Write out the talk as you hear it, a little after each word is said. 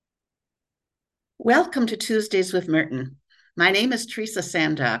Welcome to Tuesdays with Merton. My name is Teresa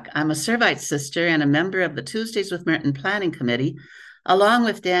Sandock. I'm a Servite sister and a member of the Tuesdays with Merton Planning Committee, along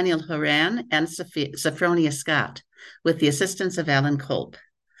with Daniel Horan and Sophronia Scott, with the assistance of Alan Kolb.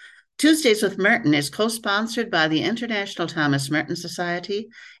 Tuesdays with Merton is co-sponsored by the International Thomas Merton Society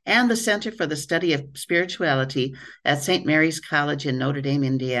and the Center for the Study of Spirituality at St. Mary's College in Notre Dame,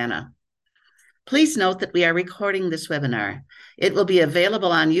 Indiana. Please note that we are recording this webinar. It will be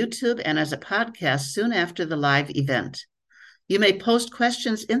available on YouTube and as a podcast soon after the live event. You may post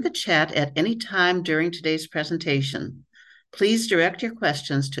questions in the chat at any time during today's presentation. Please direct your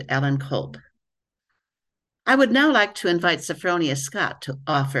questions to Alan Kolb. I would now like to invite Sophronia Scott to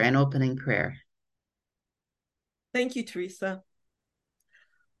offer an opening prayer. Thank you, Teresa.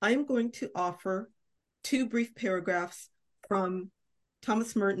 I am going to offer two brief paragraphs from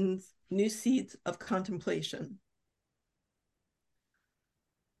Thomas Merton's New Seeds of Contemplation.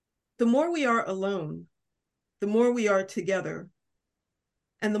 The more we are alone, the more we are together,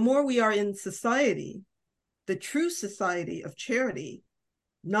 and the more we are in society, the true society of charity,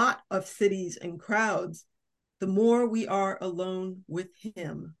 not of cities and crowds, the more we are alone with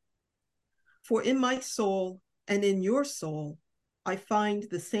him. For in my soul and in your soul, I find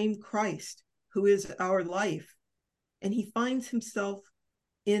the same Christ who is our life, and he finds himself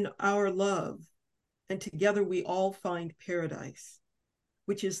in our love, and together we all find paradise,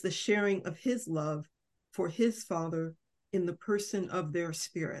 which is the sharing of his love for his Father in the person of their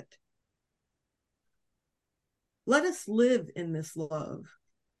Spirit. Let us live in this love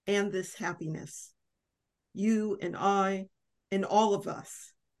and this happiness, you and I and all of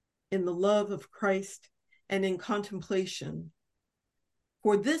us, in the love of Christ and in contemplation.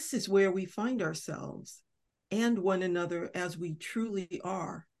 For this is where we find ourselves and one another as we truly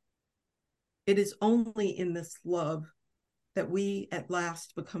are. It is only in this love that we at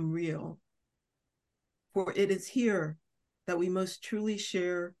last become real. For it is here that we most truly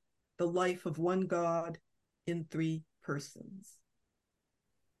share the life of one God in three persons.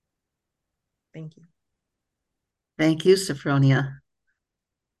 Thank you. Thank you, Sophronia.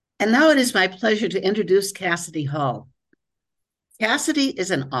 And now it is my pleasure to introduce Cassidy Hall. Cassidy is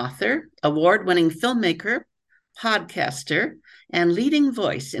an author, award-winning filmmaker, podcaster, and leading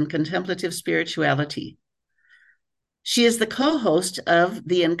voice in contemplative spirituality. She is the co-host of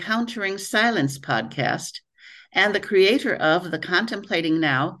the Encountering Silence podcast and the creator of the Contemplating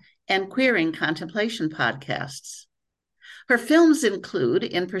Now and Queering Contemplation podcasts. Her films include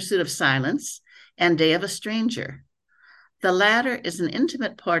In Pursuit of Silence and Day of a Stranger. The latter is an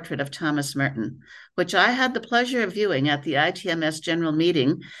intimate portrait of Thomas Merton, which I had the pleasure of viewing at the ITMS General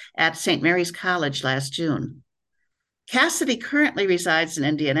Meeting at St. Mary's College last June. Cassidy currently resides in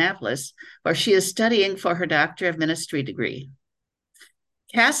Indianapolis, where she is studying for her Doctor of Ministry degree.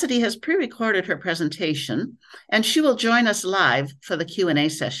 Cassidy has pre-recorded her presentation, and she will join us live for the Q&A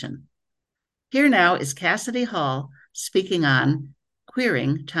session. Here now is Cassidy Hall speaking on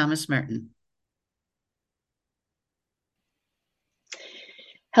Queering Thomas Merton.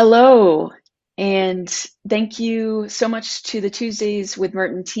 Hello, and thank you so much to the Tuesdays with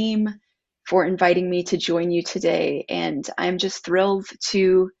Merton team for inviting me to join you today. And I'm just thrilled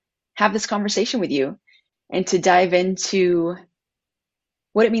to have this conversation with you and to dive into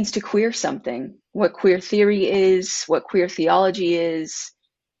what it means to queer something, what queer theory is, what queer theology is,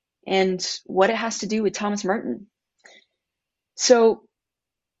 and what it has to do with Thomas Merton. So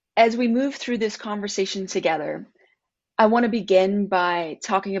as we move through this conversation together, I want to begin by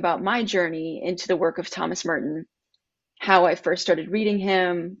talking about my journey into the work of Thomas Merton, how I first started reading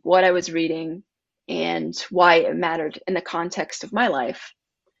him, what I was reading, and why it mattered in the context of my life.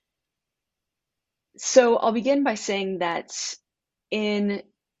 So I'll begin by saying that in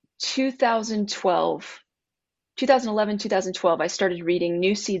 2011, I started reading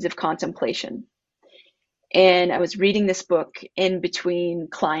New Seeds of Contemplation. And I was reading this book in between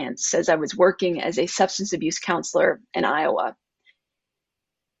clients as I was working as a substance abuse counselor in Iowa.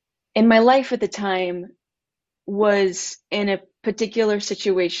 And my life at the time was in a particular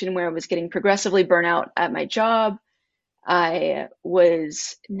situation where I was getting progressively burnt out at my job. I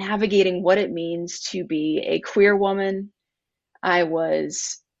was navigating what it means to be a queer woman. I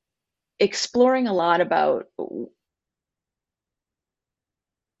was exploring a lot about,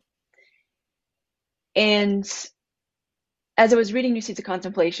 and as I was reading New Seeds of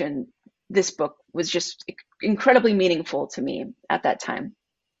Contemplation, this book was just incredibly meaningful to me at that time.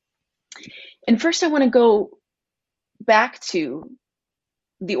 And first I want to go back to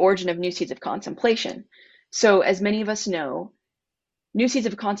the origin of New Seeds of Contemplation. So as many of us know, New Seeds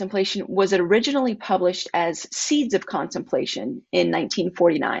of Contemplation was originally published as Seeds of Contemplation in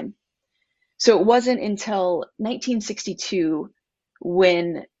 1949. So it wasn't until 1962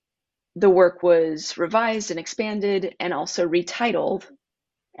 when the work was revised and expanded and also retitled,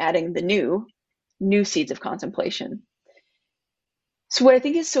 adding the new Seeds of Contemplation. So what I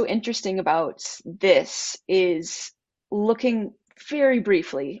think is so interesting about this is looking very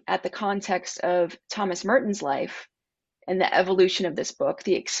briefly at the context of Thomas Merton's life and the evolution of this book,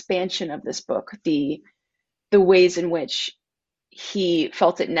 the expansion of this book, the ways in which he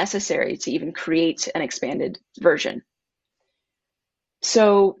felt it necessary to even create an expanded version.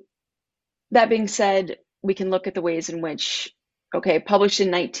 So that being said, we can look at the ways in which, okay, published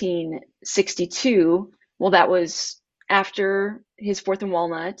in 1962, well, that was after his Fourth and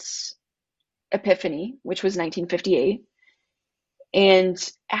Walnuts Epiphany, which was 1958.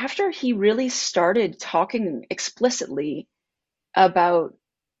 And after he really started talking explicitly about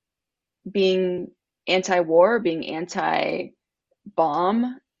being anti-war, being anti-bomb,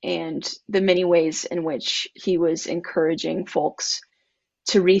 and the many ways in which he was encouraging folks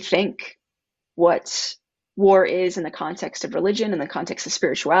to rethink what war is in the context of religion, in the context of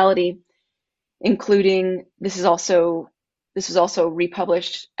spirituality, including this was also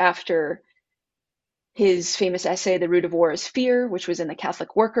republished after his famous essay, The Root of War is Fear, which was in the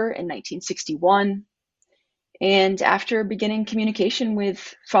Catholic Worker in 1961, and after beginning communication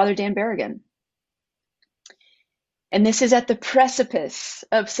with Father Dan Berrigan. And this is at the precipice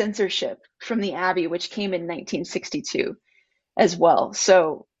of censorship from the Abbey, which came in 1962 as well.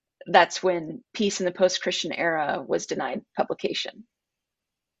 So that's when Peace in the Post-Christian Era was denied publication.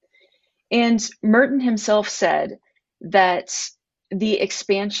 And Merton himself said that the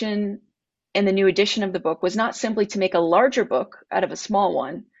expansion and the new edition of the book was not simply to make a larger book out of a small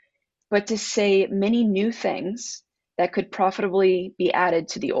one, but to say many new things that could profitably be added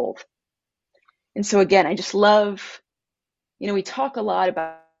to the old. And so again, I just love, we talk a lot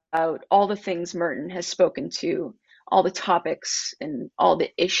about all the things Merton has spoken to, all the topics and all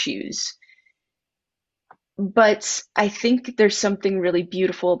the issues. But I think there's something really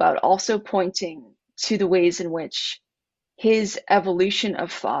beautiful about also pointing to the ways in which his evolution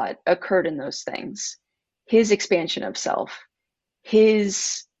of thought occurred in those things, his expansion of self,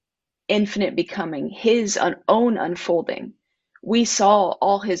 his infinite becoming, his own unfolding. We saw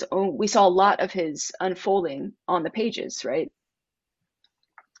a lot of his unfolding on the pages, right?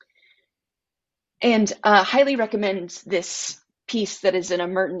 And highly recommend this piece that is in a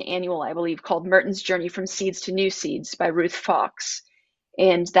Merton annual, I believe, called Merton's Journey from Seeds to New Seeds by Ruth Fox.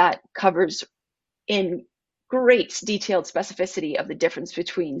 And that covers in great detailed specificity of the difference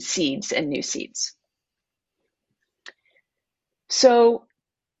between seeds and new seeds. So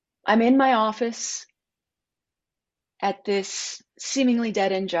I'm in my office at this seemingly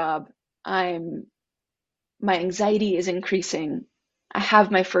dead-end job. My anxiety is increasing. I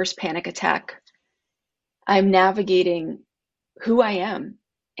have my first panic attack. I'm navigating who I am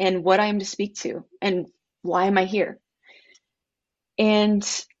and what I am to speak to and why am I here. And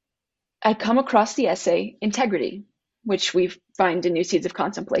I come across the essay Integrity, which we find in New Seeds of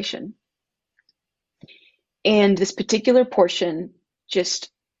Contemplation. And this particular portion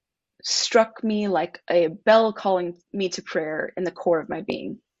just struck me like a bell calling me to prayer in the core of my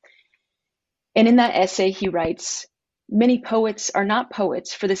being. And in that essay, he writes, many poets are not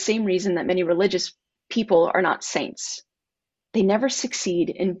poets for the same reason that many religious people are not saints. They never succeed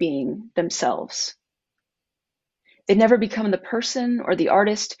in being themselves. They never become the person or the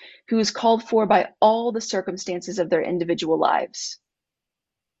artist who is called for by all the circumstances of their individual lives.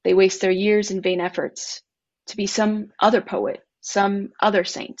 They waste their years in vain efforts to be some other poet, some other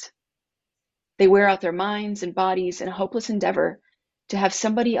saint. They wear out their minds and bodies in a hopeless endeavor to have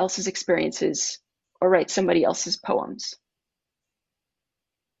somebody else's experiences or write somebody else's poems.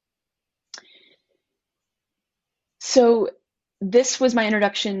 So this was my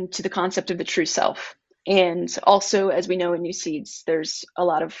introduction to the concept of the true self. And also, as we know in New Seeds, there's a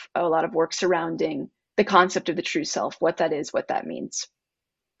lot of work surrounding the concept of the true self, what that is, what that means.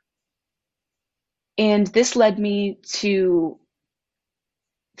 And this led me to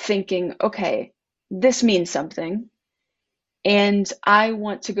thinking, okay, this means something. And I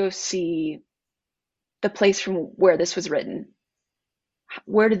want to go see the place from where this was written.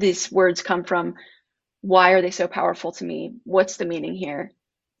 Where did these words come from? Why are they so powerful to me? What's the meaning here?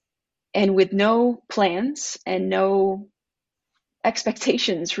 And with no plans and no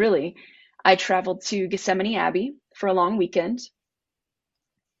expectations, really, I traveled to Gethsemane Abbey for a long weekend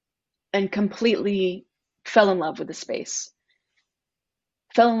and completely fell in love with the space.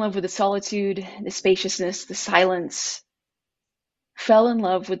 Fell in love with the solitude, the spaciousness, the silence. Fell in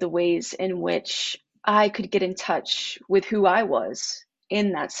love with the ways in which I could get in touch with who I was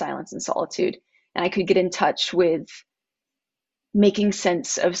in that silence and solitude, and I could get in touch with making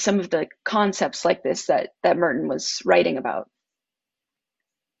sense of some of the concepts like this that Merton was writing about.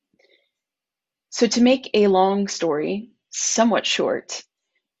 So to make a long story somewhat short,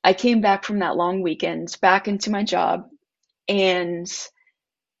 I came back from that long weekend back into my job, and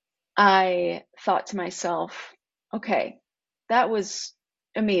I thought to myself, okay, that was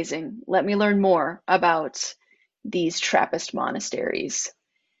amazing. Let me learn more about these Trappist monasteries.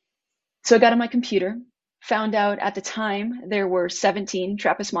 So I got on my computer, found out at the time there were 17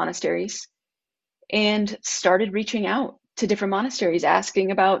 Trappist monasteries, and started reaching out to different monasteries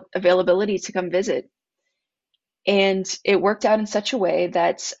asking about availability to come visit. And it worked out in such a way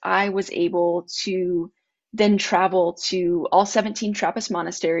that I was able to then travel to all 17 Trappist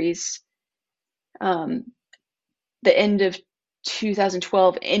monasteries, um, the end of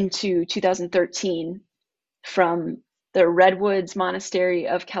 2012 into 2013, from the Redwoods Monastery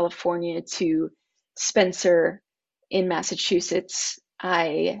of California to Spencer in Massachusetts.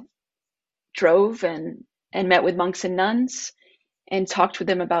 I drove and met with monks and nuns and talked with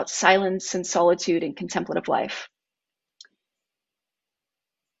them about silence and solitude and contemplative life.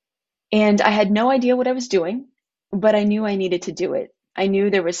 And I had no idea what I was doing, but I knew I needed to do it. I knew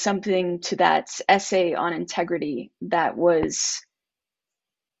there was something to that essay on integrity that was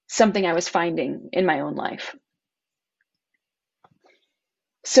something I was finding in my own life.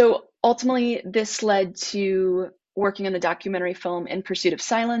 So ultimately, this led to working on the documentary film In Pursuit of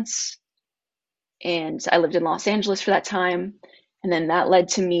Silence. And I lived in Los Angeles for that time. And then that led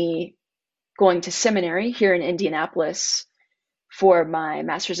to me going to seminary here in Indianapolis for my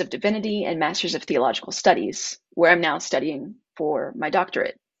Master's of Divinity and Master's of Theological Studies, where I'm now studying for my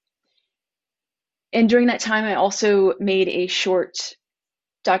doctorate. And during that time, I also made a short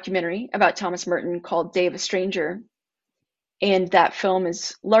documentary about Thomas Merton called Day of a Stranger. And that film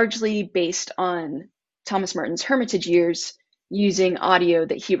is largely based on Thomas Merton's Hermitage years, using audio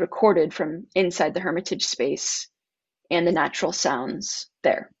that he recorded from inside the Hermitage space and the natural sounds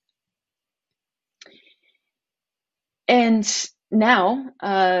there. And now,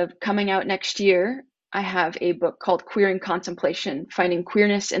 coming out next year, I have a book called Queer in Contemplation, Finding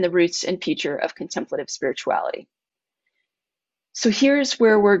Queerness in the Roots and Future of Contemplative Spirituality. So here's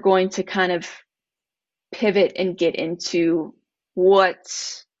where we're going to kind of pivot and get into what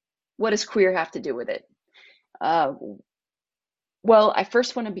does queer have to do with it? Well, I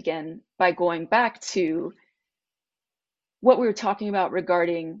first want to begin by going back to what we were talking about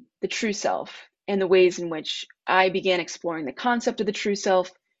regarding the true self and the ways in which I began exploring the concept of the true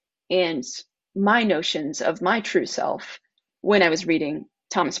self and my notions of my true self when I was reading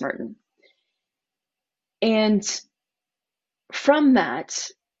Thomas Merton. And from that,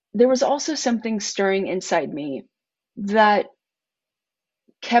 there was also something stirring inside me that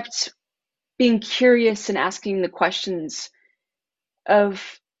kept being curious and asking the questions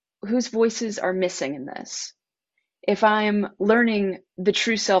of whose voices are missing in this. If I'm learning the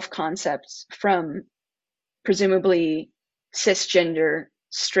true self concepts from presumably cisgender,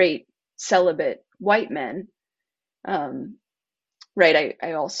 straight, celibate, white men, right?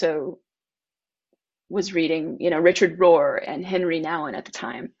 I also was reading, Richard Rohr and Henry Nouwen at the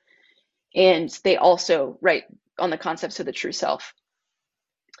time, and they also write on the concepts of the true self.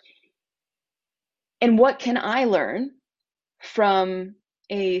 And what can I learn from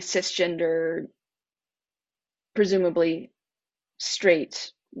a cisgender, presumably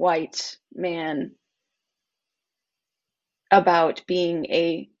straight, white man about being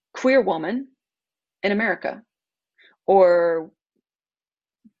a queer woman in America? Or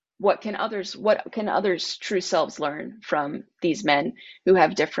what can others' true selves learn from these men who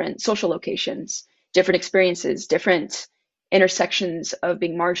have different social locations, different experiences, different intersections of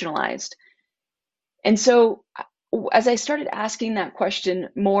being marginalized? And so as I started asking that question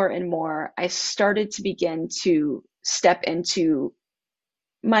more and more, I started to begin to step into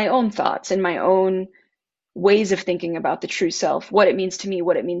my own thoughts and my own ways of thinking about the true self, what it means to me,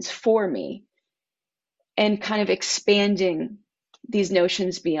 what it means for me, and kind of expanding these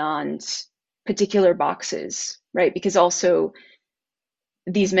notions beyond particular boxes, right? Because also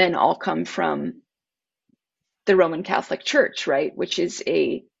these men all come from the Roman Catholic Church, right? Which is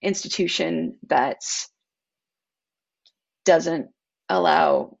a institution that doesn't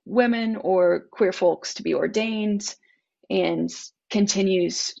allow women or queer folks to be ordained and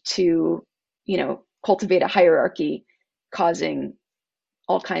continues to, cultivate a hierarchy, causing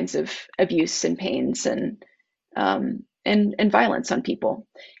all kinds of abuse and pains and violence on people.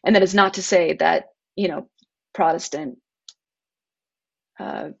 And that is not to say that, Protestant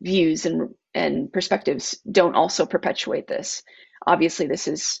views and perspectives don't also perpetuate this. Obviously, this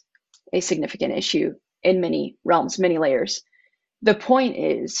is a significant issue in many realms, many layers. The point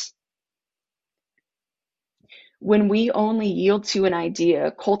is, when we only yield to an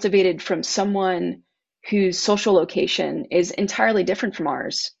idea cultivated from someone whose social location is entirely different from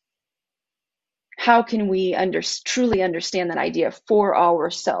ours, how can we truly understand that idea for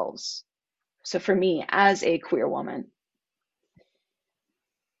ourselves? So for me, as a queer woman,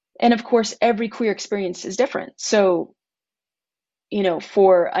 and of course, every queer experience is different. So,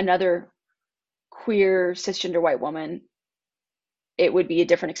 for another queer cisgender white woman, it would be a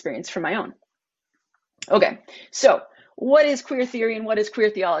different experience from my own. Okay, so what is queer theory and what is queer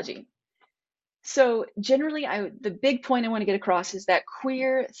theology? So generally, the big point I want to get across is that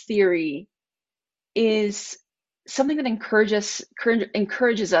queer theory is something that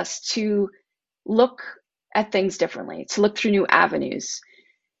encourages us to look at things differently, to look through new avenues.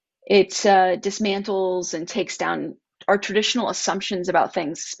 It dismantles and takes down our traditional assumptions about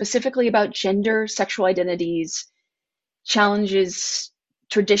things, specifically about gender, sexual identities, challenges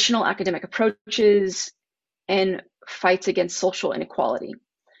traditional academic approaches, and fights against social inequality.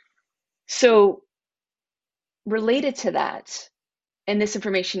 So related to that, and this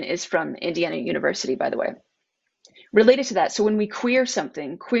information is from Indiana University, by the way. Related to that, so when we queer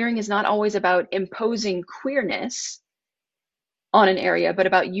something, queering is not always about imposing queerness on an area, but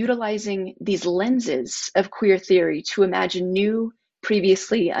about utilizing these lenses of queer theory to imagine new,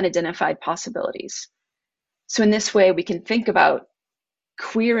 previously unidentified possibilities. So in this way, we can think about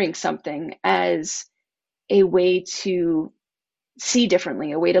queering something as a way to see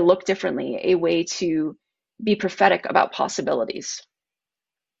differently, a way to look differently, a way to be prophetic about possibilities.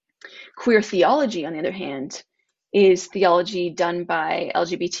 Queer theology, on the other hand, is theology done by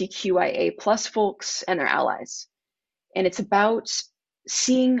LGBTQIA plus folks and their allies. And it's about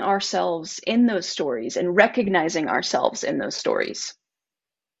seeing ourselves in those stories and recognizing ourselves in those stories.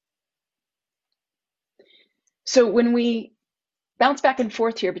 So when we bounce back and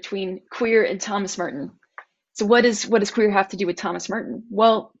forth here between queer and Thomas Merton, so what does queer have to do with Thomas Merton?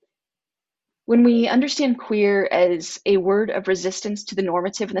 Well, when we understand queer as a word of resistance to the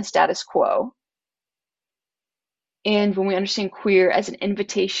normative and the status quo, and when we understand queer as an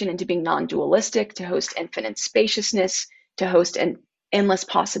invitation into being non-dualistic, to host infinite spaciousness, to host endless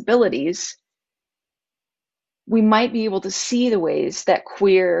possibilities, we might be able to see the ways that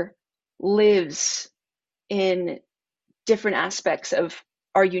queer lives in different aspects of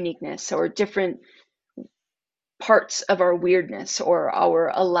our uniqueness or different parts of our weirdness or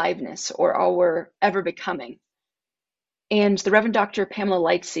our aliveness or our ever becoming. And the Reverend Dr. Pamela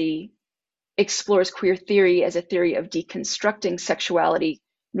Lightsey explores queer theory as a theory of deconstructing sexuality,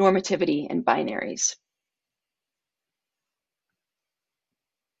 normativity, and binaries.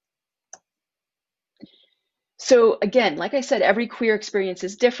 So again, like I said, every queer experience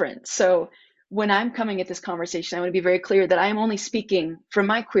is different. So when I'm coming at this conversation, I want to be very clear that I am only speaking from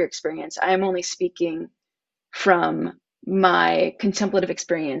my queer experience. I am only speaking from my contemplative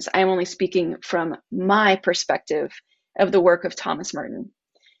experience. I am only speaking from my perspective of the work of Thomas Merton.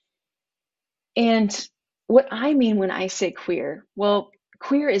 And what I mean when I say queer, well,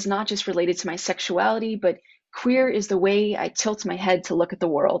 queer is not just related to my sexuality, but queer is the way I tilt my head to look at the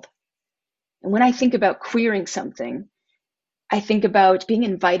world. And when I think about queering something, I think about being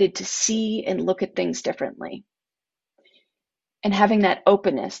invited to see and look at things differently. And having that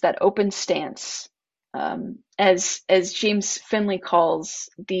openness, that open stance, as James Finley calls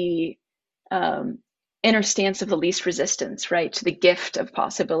the inner stance of the least resistance, right, to the gift of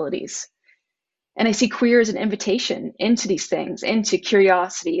possibilities. And I see queer as an invitation into these things, into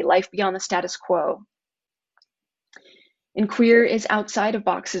curiosity, life beyond the status quo. And queer is outside of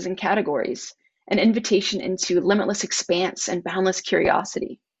boxes and categories, an invitation into limitless expanse and boundless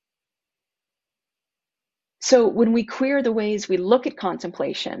curiosity. So when we queer the ways we look at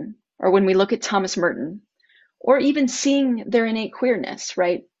contemplation, or when we look at Thomas Merton, or even seeing their innate queerness,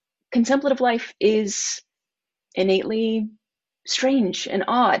 right? Contemplative life is innately strange and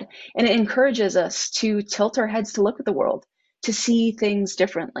odd, and it encourages us to tilt our heads to look at the world, to see things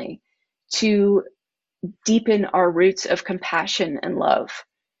differently, to deepen our roots of compassion and love.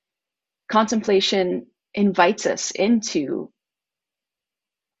 Contemplation invites us into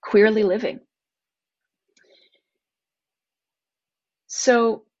queerly living.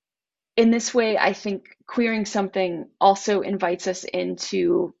 So in this way, I think queering something also invites us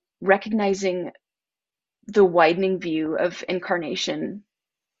into recognizing the widening view of incarnation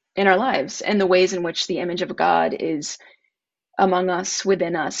in our lives and the ways in which the image of God is among us,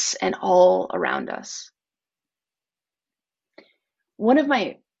 within us, and all around us. One of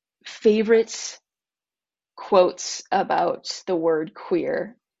my favorite quotes about the word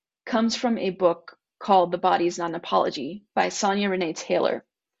queer comes from a book called The Body is Not an Apology by Sonia Renee Taylor.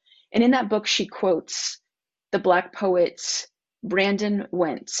 And in that book, she quotes the Black poet Brandon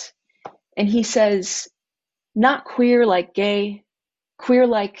Went. And he says, not queer like gay, queer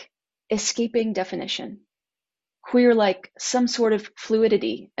like escaping definition, queer like some sort of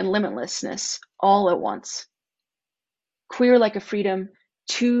fluidity and limitlessness all at once, queer like a freedom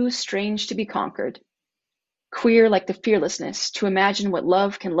too strange to be conquered, queer like the fearlessness to imagine what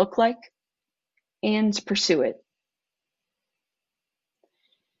love can look like and pursue it.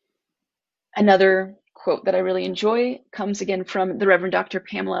 Another quote that I really enjoy comes again from the Reverend Dr.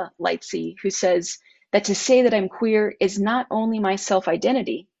 Pamela Lightsey, who says that to say that I'm queer is not only my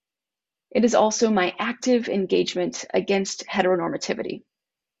self-identity, it is also my active engagement against heteronormativity.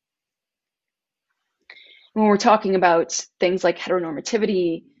 When we're talking about things like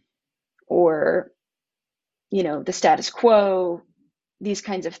heteronormativity or, the status quo, these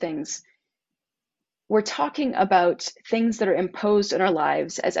kinds of things, we're talking about things that are imposed in our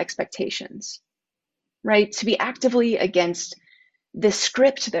lives as expectations, right? To be actively against the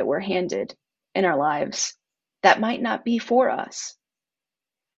script that we're handed in our lives that might not be for us.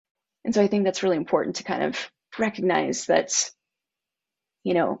 And so I think that's really important to kind of recognize that,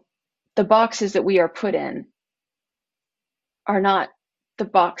 the boxes that we are put in are not the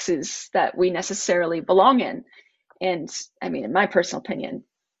boxes that we necessarily belong in. And I mean, in my personal opinion,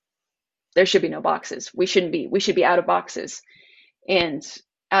 there should be no boxes. We should be out of boxes and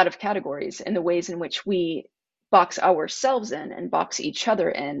out of categories, and the ways in which we box ourselves in and box each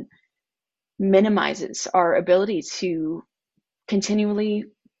other in minimizes our ability to continually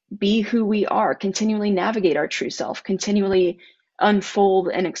be who we are, continually navigate our true self, continually unfold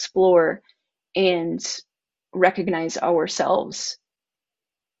and explore and recognize ourselves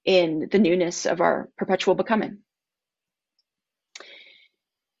in the newness of our perpetual becoming.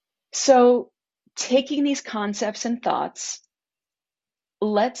 So, taking these concepts and thoughts,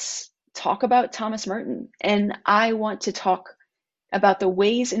 let's talk about Thomas Merton. And I want to talk about the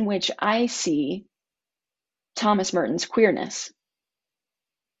ways in which I see Thomas Merton's queerness.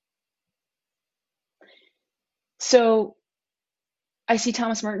 So I see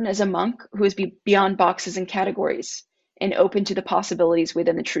Thomas Merton as a monk who is beyond boxes and categories and open to the possibilities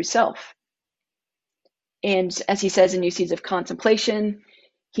within the true self. And as he says in New Seeds of Contemplation,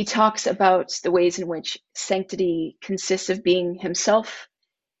 he talks about the ways in which sanctity consists of being himself,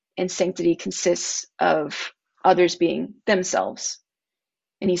 and sanctity consists of others being themselves.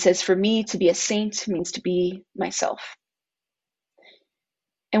 And he says, for me, to be a saint means to be myself.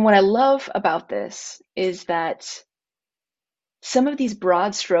 And what I love about this is that some of these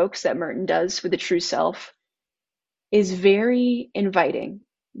broad strokes that Merton does with the true self is very inviting,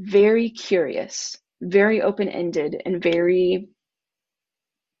 very curious, very open-ended, and very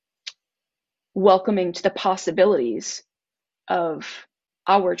welcoming to the possibilities of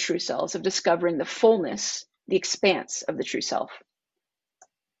our true selves, of discovering the fullness, the expanse of the true self.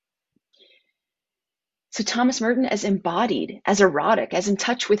 So Thomas Merton as embodied, as erotic, as in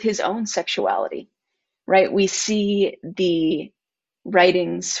touch with his own sexuality, right? We see the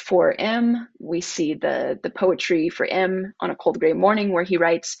writings for M, we see the poetry for M on a cold gray morning where he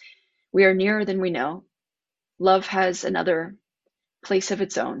writes, we are nearer than we know. Love has another place of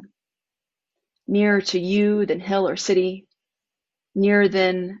its own. Nearer to you than hill or city, nearer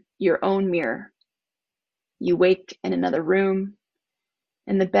than your own mirror. You wake in another room,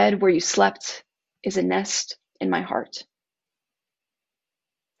 and the bed where you slept is a nest in my heart.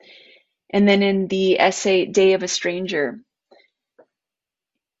 And then in the essay, Day of a Stranger,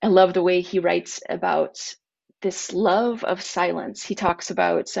 I love the way he writes about this love of silence. He talks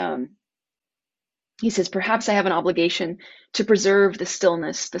about, he says, perhaps I have an obligation to preserve the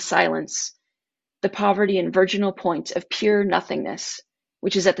stillness, the silence, the poverty and virginal point of pure nothingness,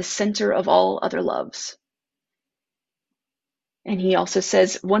 which is at the center of all other loves. And he also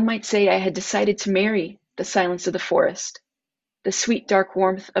says, one might say I had decided to marry the silence of the forest. The sweet dark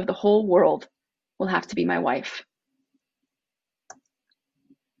warmth of the whole world will have to be my wife.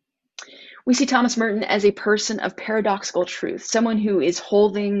 We see Thomas Merton as a person of paradoxical truth, someone who is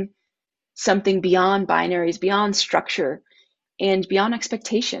holding something beyond binaries, beyond structure, and beyond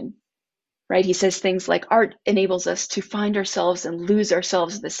expectation, right? He says things like art enables us to find ourselves and lose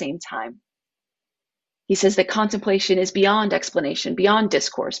ourselves at the same time. He says that contemplation is beyond explanation, beyond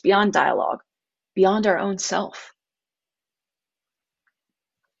discourse, beyond dialogue, beyond our own self.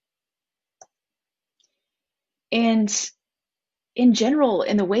 And in general,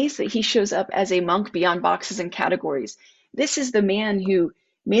 in the ways that he shows up as a monk beyond boxes and categories, this is the man who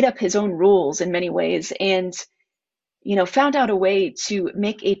made up his own rules in many ways, and found out a way to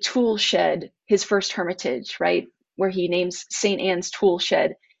make a tool shed his first hermitage, right? Where he names St. Anne's Tool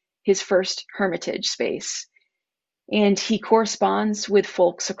Shed his first hermitage space. And he corresponds with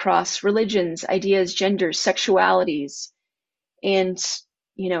folks across religions, ideas, genders, sexualities, and,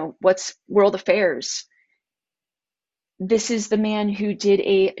 what's world affairs. This is the man who did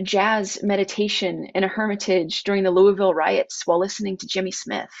a jazz meditation in a hermitage during the Louisville riots while listening to Jimmy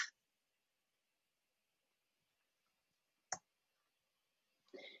Smith.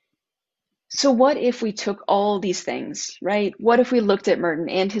 So what if we took all these things, right? What if we looked at Merton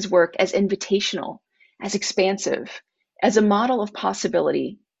and his work as invitational, as expansive, as a model of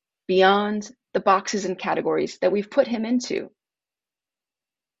possibility beyond the boxes and categories that we've put him into?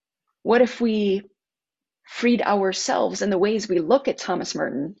 What if we freed ourselves in the ways we look at Thomas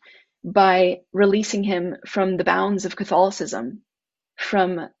Merton by releasing him from the bounds of Catholicism,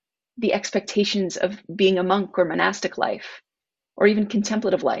 from the expectations of being a monk or monastic life, or even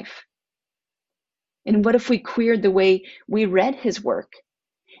contemplative life? And what if we queered the way we read his work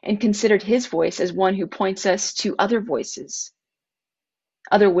and considered his voice as one who points us to other voices,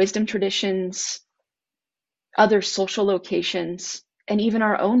 other wisdom traditions, other social locations, and even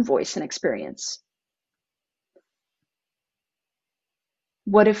our own voice and experience?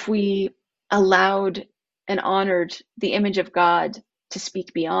 What if we allowed and honored the image of God to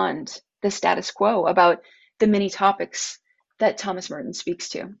speak beyond the status quo about the many topics that Thomas Merton speaks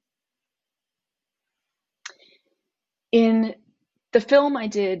to? In the film I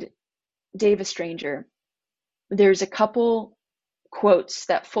did, Dave a Stranger, there's a couple quotes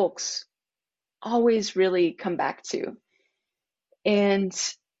that folks always really come back to. And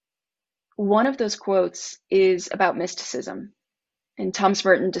one of those quotes is about mysticism. And Thomas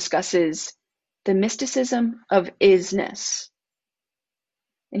Merton discusses the mysticism of isness.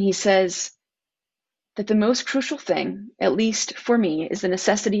 And he says that the most crucial thing, at least for me, is the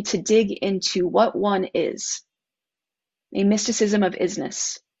necessity to dig into what one is. A mysticism of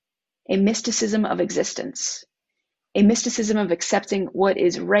isness, a mysticism of existence, a mysticism of accepting what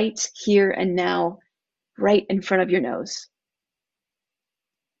is right here and now, right in front of your nose.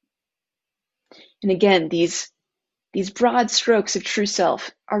 And again, these broad strokes of true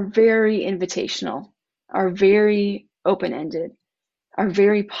self are very invitational, are very open-ended, are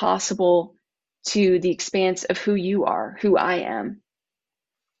very possible to the expanse of who you are, who I am.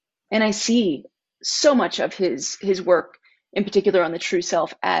 And I see so much of his work, in particular on the true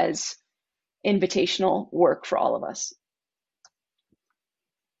self, as invitational work for all of us.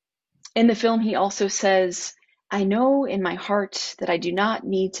 In the film, he also says, I know in my heart that I do not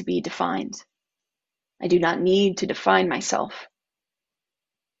need to be defined. I do not need to define myself.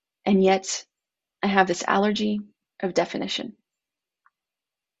 And yet, I have this allergy of definition.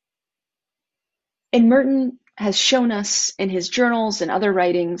 And Merton has shown us in his journals and other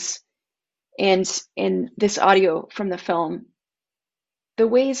writings, and in this audio from the film, the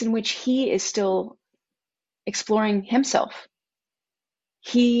ways in which he is still exploring himself.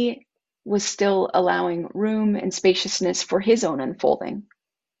 He was still allowing room and spaciousness for his own unfolding.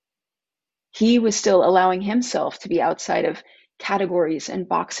 He was still allowing himself to be outside of categories and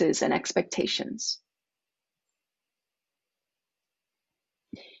boxes and expectations.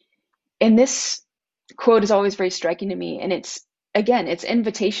 And this quote is always very striking to me, and it's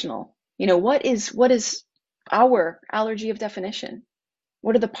invitational. What is our allergy of definition?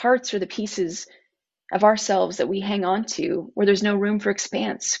 What are the parts or the pieces of ourselves that we hang on to where there's no room for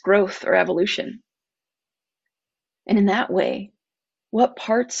expanse, growth, or evolution? And in that way, what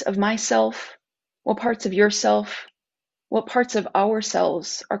parts of myself, what parts of yourself, what parts of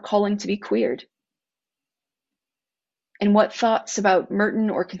ourselves are calling to be queered? And what thoughts about Merton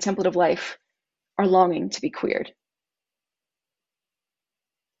or contemplative life are longing to be queered?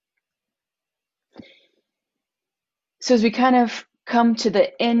 So as we kind of come to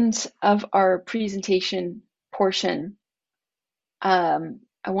the end of our presentation portion, I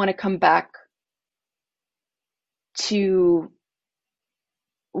want to come back to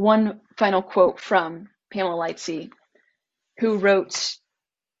one final quote from Pamela Lightsey, who wrote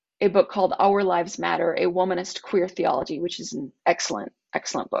a book called Our Lives Matter, A Womanist Queer Theology, which is an excellent,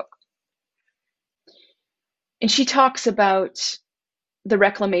 excellent book. And she talks about the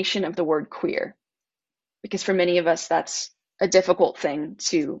reclamation of the word queer, because for many of us, that's a difficult thing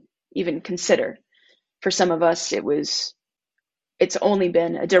to even consider. For some of us, it's only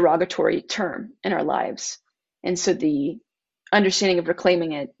been a derogatory term in our lives. And so the understanding of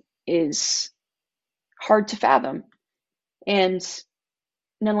reclaiming it is hard to fathom. And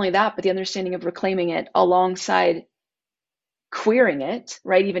not only that, but the understanding of reclaiming it alongside queering it,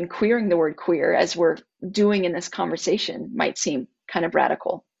 right? Even queering the word queer, as we're doing in this conversation, might seem kind of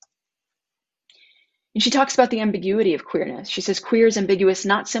radical. And she talks about the ambiguity of queerness. She says queer is ambiguous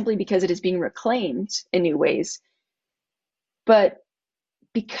not simply because it is being reclaimed in new ways, but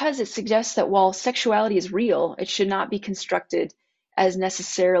because it suggests that while sexuality is real, it should not be constructed as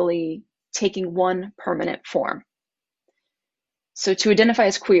necessarily taking one permanent form. So to identify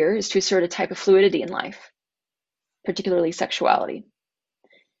as queer is to assert a type of fluidity in life, particularly sexuality.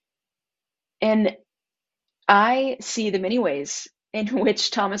 And I see the many ways in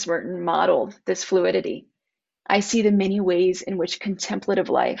which Thomas Merton modeled this fluidity. I see the many ways in which contemplative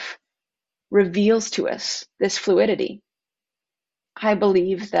life reveals to us this fluidity. I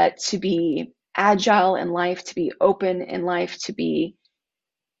believe that to be agile in life, to be open in life, to be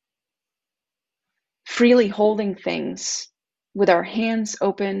freely holding things with our hands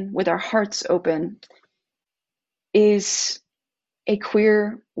open, with our hearts open, is a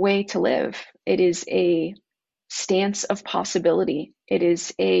queer way to live. It is a stance of possibility. It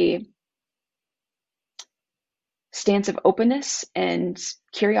is a stance of openness and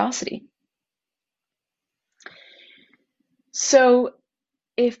curiosity. So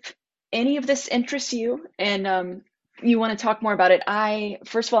if any of this interests you and you want to talk more about it,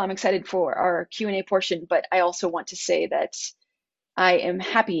 first of all, I'm excited for our Q&A portion, but I also want to say that I am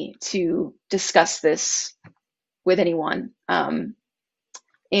happy to discuss this with anyone. And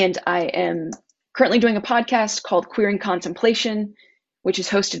I am currently doing a podcast called Queering Contemplation, which is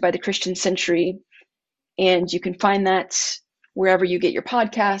hosted by the Christian Century. And you can find that wherever you get your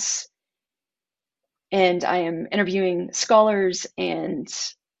podcasts. And I am interviewing scholars and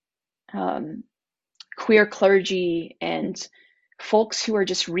queer clergy and folks who are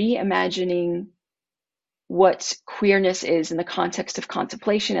just reimagining what queerness is in the context of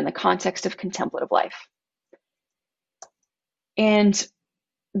contemplation and the context of contemplative life. And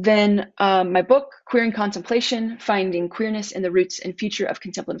then my book, Queering Contemplation, Finding Queerness in the Roots and Future of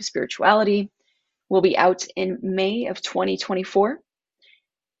Contemplative Spirituality, will be out in May of 2024.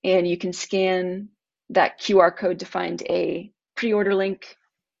 And you can scan that QR code to find a pre-order link.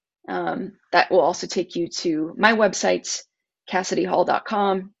 That will also take you to my website,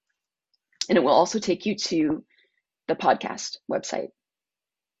 CassidyHall.com, and it will also take you to the podcast website.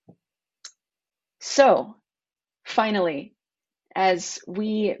 So, finally, as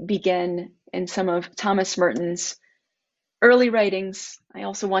we begin in some of Thomas Merton's early writings, I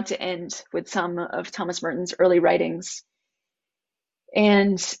also want to end with some of Thomas Merton's early writings.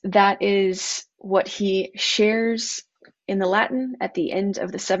 And that is what he shares in the Latin at the end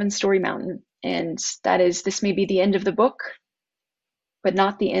of the 7-Story Mountain. And that is, this may be the end of the book, but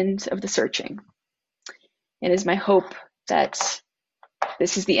not the end of the searching. It is my hope that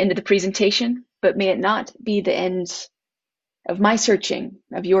this is the end of the presentation, but may it not be the end of my searching,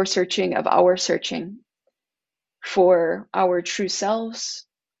 of your searching, of our searching for our true selves,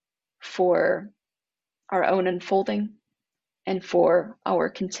 for our own unfolding, and for our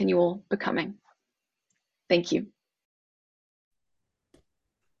continual becoming. Thank you.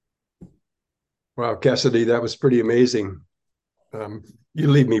 Wow, Cassidy, that was pretty amazing. You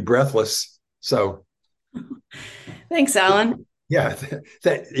leave me breathless. So, thanks, Alan. Yeah,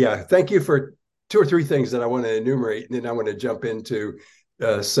 thank you for 2 or 3 things that I want to enumerate, and then I want to jump into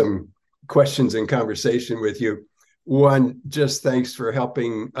some questions and conversation with you. One, just thanks for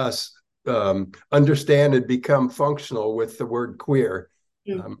helping us understand and become functional with the word queer.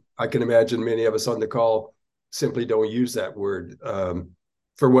 I can imagine many of us on the call simply don't use that word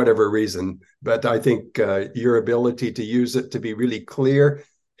for whatever reason, but I think your ability to use it to be really clear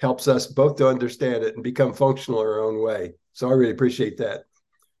helps us both to understand it and become functional our own way. So I really appreciate that.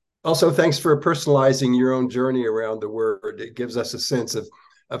 Also, thanks for personalizing your own journey around the word. It gives us a sense of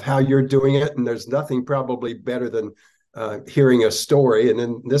how you're doing it, and there's nothing probably better than hearing a story, and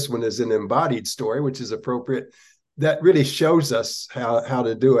then this one is an embodied story, which is appropriate, that really shows us how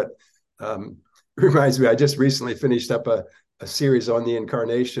to do it. Reminds me, I just recently finished up a series on the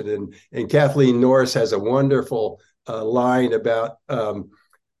incarnation, and Kathleen Norris has a wonderful line about,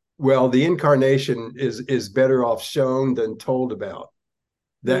 well, the incarnation is better off shown than told about.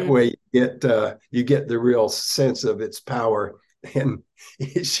 That way you get the real sense of its power. And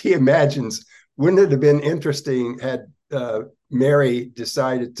she imagines, wouldn't it have been interesting had Mary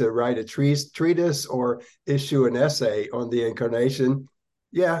decided to write a treatise or issue an essay on the incarnation?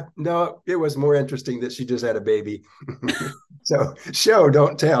 Yeah, no, it was more interesting that she just had a baby. So show,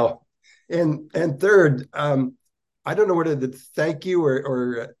 don't tell. And third, I don't know whether to thank you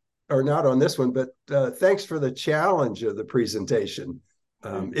or not on this one, but thanks for the challenge of the presentation.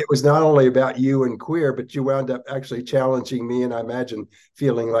 It was not only about you and queer, but you wound up actually challenging me, and I imagine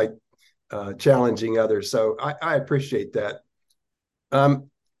feeling like challenging others. So I appreciate that.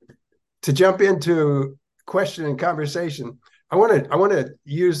 To jump into question and conversation, I want to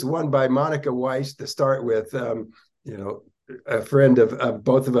use one by Monica Weiss to start with. You know, a friend of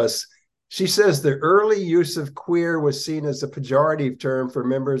both of us. She says the early use of queer was seen as a pejorative term for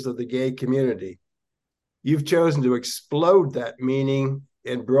members of the gay community. You've chosen to explode that meaning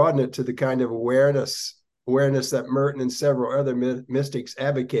and broaden it to the kind of awareness that Merton and several other mystics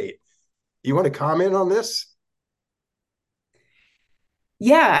advocate. You want to comment on this?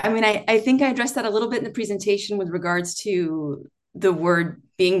 Yeah, I mean, I think I addressed that a little bit in the presentation with regards to the word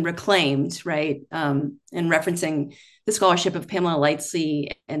being reclaimed, right? And referencing the scholarship of Pamela Lightsley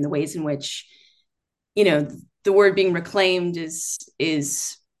and the ways in which, you know, the word being reclaimed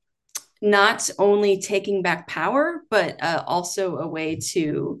is not only taking back power, but also a way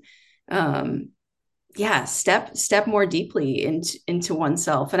to, yeah, step more deeply into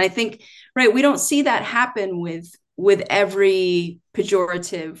oneself. And I think, right, we don't see that happen with every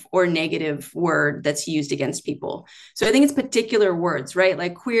pejorative or negative word that's used against people. So I think it's particular words, right?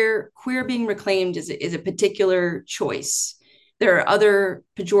 Like queer being reclaimed is a particular choice. There are other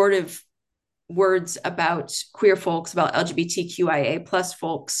pejorative words about queer folks, about LGBTQIA plus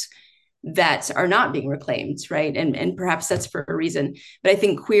folks that are not being reclaimed, right? And perhaps that's for a reason. But I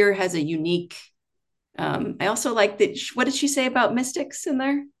think queer has a unique. I also like that. What did she say about mystics in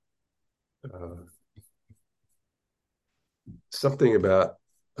there? Uh, Something about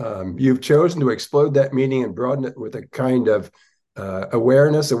you've chosen to explode that meaning and broaden it with a kind of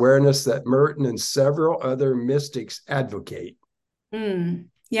awareness that Merton and several other mystics advocate.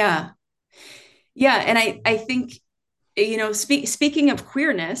 Yeah, yeah, and I think, you know, speaking of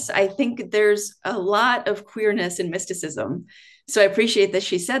queerness, I think there's a lot of queerness in mysticism. So I appreciate that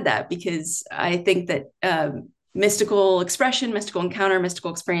she said that, because I think that mystical expression, mystical encounter,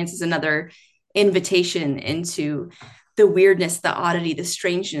 mystical experience is another invitation into the weirdness, the oddity, the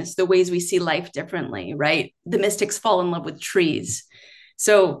strangeness, the ways we see life differently, right? The mystics fall in love with trees.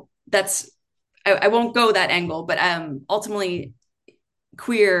 So that's, I won't go that angle, but ultimately,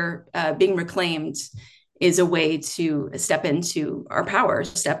 queer being reclaimed is a way to step into our power,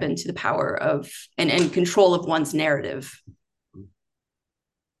 step into the power of and control of one's narrative.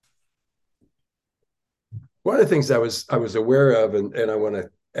 One of the things I was aware of, and I want to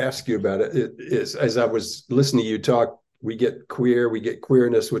ask you about it, is as I was listening to you talk, we get queer, we get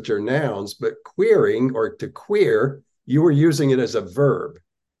queerness, which are nouns, but queering or to queer, you were using it as a verb.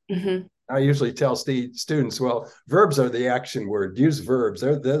 Mm-hmm. I usually tell students, well, verbs are the action word. Use verbs.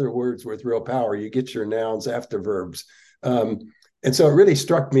 They're the words with real power. You get your nouns after verbs. And so it really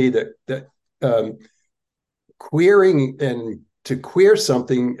struck me that queering and to queer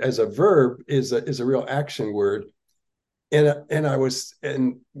something as a verb is a real action word. And I was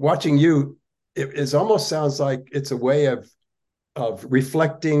watching you, it almost sounds like it's a way of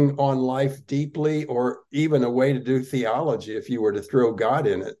reflecting on life deeply, or even a way to do theology if you were to throw God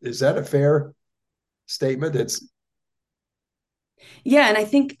in it. Is that a fair statement? It's Yeah, and I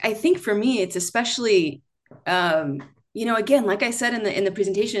think for me, it's especially, you know, again, like I said in the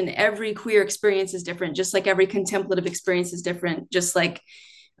presentation, every queer experience is different, just like every contemplative experience is different, just like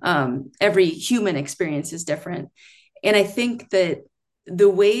every human experience is different. And I think that the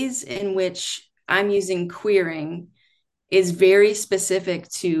ways in which I'm using queering is very specific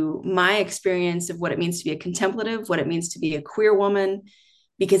to my experience of what it means to be a contemplative, what it means to be a queer woman,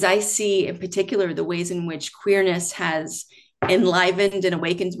 because I see in particular the ways in which queerness has enlivened and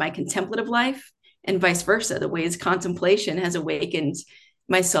awakened my contemplative life, and vice versa, the ways contemplation has awakened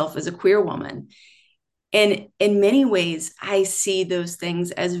myself as a queer woman. And in many ways, I see those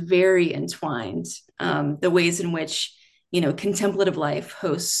things as very entwined. The ways in which, you know, contemplative life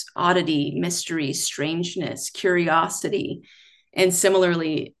hosts oddity, mystery, strangeness, curiosity. And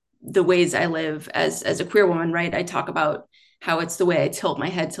similarly, the ways I live as a queer woman, right? I talk about how it's the way I tilt my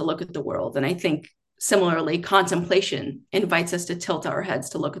head to look at the world. And I think similarly, contemplation invites us to tilt our heads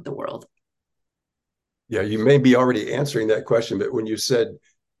to look at the world. Yeah, you may be already answering that question, but when you said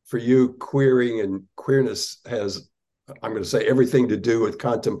for you, queering and queerness has, I'm going to say, everything to do with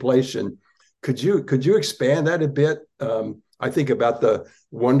contemplation. Could you expand that a bit? I think about the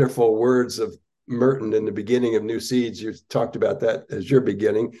wonderful words of Merton in the beginning of New Seeds. You talked about that as your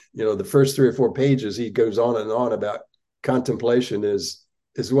beginning. You know, the first 3 or 4 pages, he goes on and on about contemplation is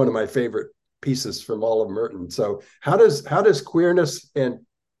one of my favorite pieces from all of Merton. So how does queerness and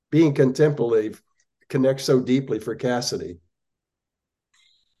being contemplative connect so deeply for Cassidy?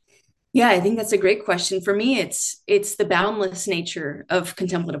 Yeah, I think that's a great question. For me, it's the boundless nature of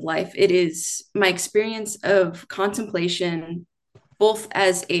contemplative life. It is my experience of contemplation, both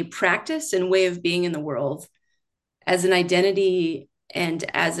as a practice and way of being in the world, as an identity and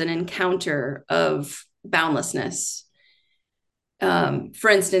as an encounter of boundlessness. For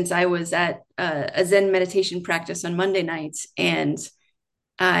instance, I was at a Zen meditation practice on Monday nights, and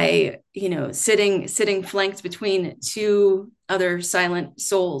I, sitting flanked between two other silent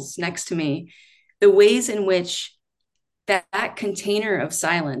souls next to me, the ways in which that container of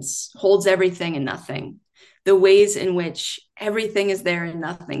silence holds everything and nothing, the ways in which everything is there and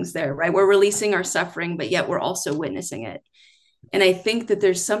nothing's there, right? We're releasing our suffering, but yet we're also witnessing it. And I think that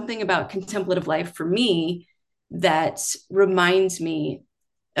there's something about contemplative life for me that reminds me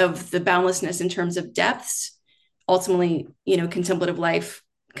of the boundlessness in terms of depths. Ultimately, contemplative life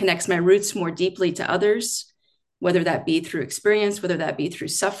connects my roots more deeply to others, whether that be through experience, whether that be through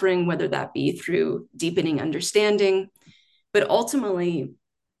suffering, whether that be through deepening understanding. But ultimately,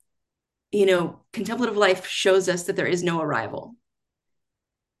 contemplative life shows us that there is no arrival.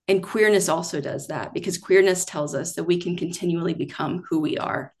 And queerness also does that, because queerness tells us that we can continually become who we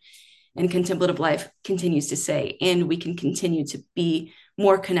are. And contemplative life continues to say, and we can continue to be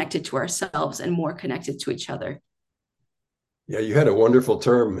more connected to ourselves and more connected to each other. Yeah, you had a wonderful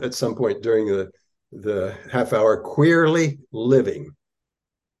term at some point during the half hour, queerly living.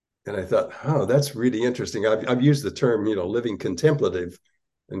 And I thought, oh, that's really interesting. I've used the term, living contemplative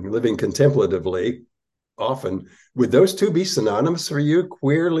and living contemplatively often. Would those two be synonymous for you,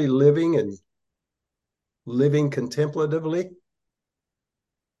 queerly living and living contemplatively?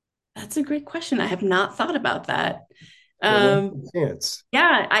 That's a great question. I have not thought about that. Well, chance.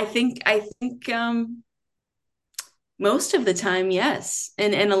 Yeah, I think most of the time, yes.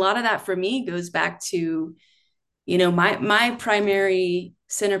 And a lot of that for me goes back to, my primary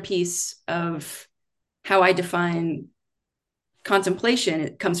centerpiece of how I define contemplation.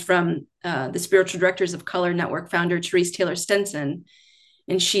 It comes from the Spiritual Directors of Color Network founder Therese Taylor Stenson.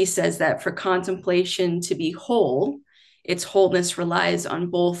 And she says that for contemplation to be whole, its wholeness relies on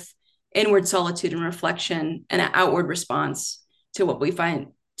both inward solitude and reflection and an outward response to what we find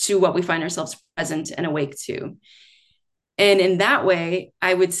ourselves present and awake to. And in that way,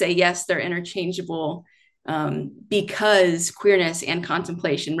 I would say, yes, they're interchangeable, because queerness and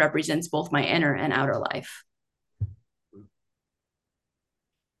contemplation represents both my inner and outer life.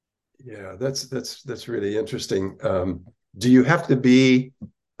 Yeah, that's really interesting. Do you have to be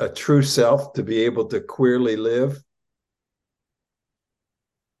a true self to be able to queerly live?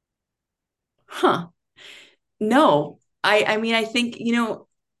 Huh. No. I mean, I think,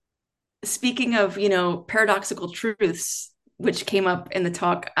 speaking of, paradoxical truths, which came up in the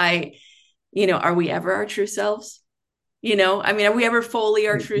talk, are we ever our true selves? I mean, are we ever fully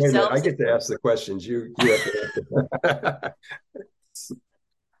our Wait true a minute, I selves? get to ask the questions. You have to.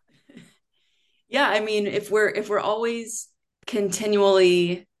 Yeah, I mean, if we're always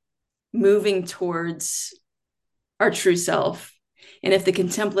continually moving towards our true self, and if the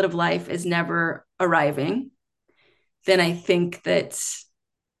contemplative life is never arriving, then I think that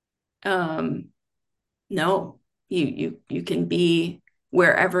no, you can be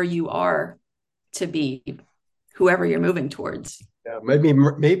wherever you are to be whoever you're moving towards. Yeah,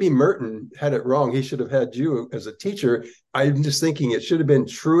 maybe Merton had it wrong. He should have had you as a teacher. I'm just thinking it should have been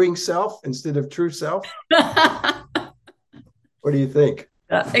truing self instead of true self. What do you think?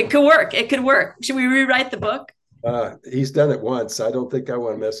 It could work. It could work. Should we rewrite the book? He's done it once. I don't think I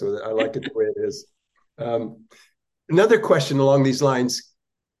want to mess with it. I like it the way it is. Another question along these lines,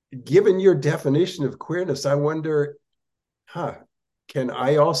 given your definition of queerness, I wonder, can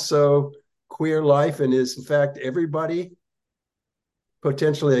I also queer life? And is, in fact, everybody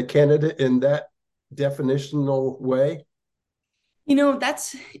potentially a candidate in that definitional way?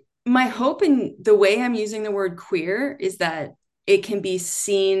 That's my hope, in the way I'm using the word queer, is that it can be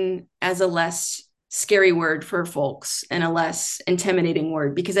seen as a less scary word for folks and a less intimidating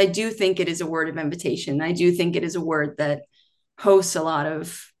word, because I do think it is a word of invitation. I do think it is a word that hosts a lot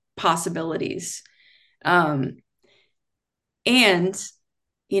of possibilities. And,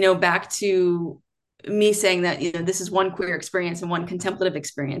 back to me saying that, this is one queer experience and one contemplative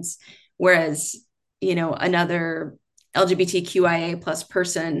experience, whereas, another LGBTQIA plus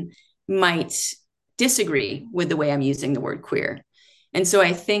person might disagree with the way I'm using the word queer. And so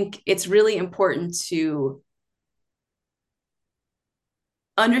I think it's really important to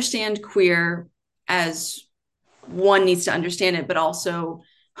understand queer as one needs to understand it, but also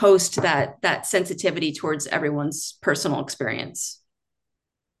host that sensitivity towards everyone's personal experience.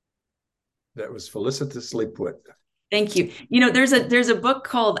 That was felicitously put. Thank you. There's a book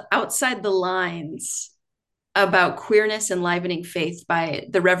called Outside the Lines about queerness enlivening faith by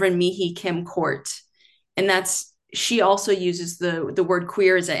the Reverend Mihi Kim Court. And she also uses the word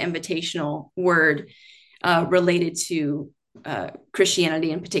queer as an invitational word related to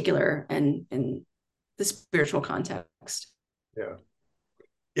Christianity in particular and the spiritual context. Yeah.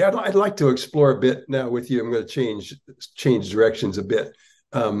 Yeah, I'd like to explore a bit now with you. I'm going to change directions a bit.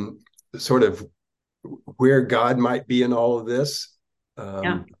 Sort of where God might be in all of this.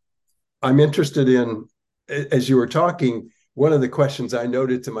 Yeah. I'm interested in, as you were talking, one of the questions I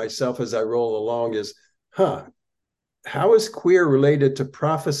noted to myself as I roll along is, how is queer related to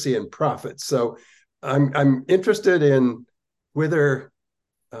prophecy and prophets? So I'm interested in whether,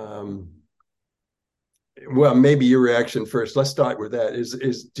 well, maybe your reaction first. Let's start with that.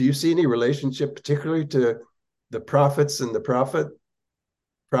 Do you see any relationship, particularly to the prophets and the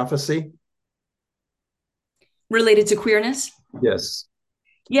prophecy? Related to queerness? Yes.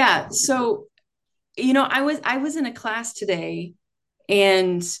 Yeah. So, I was in a class today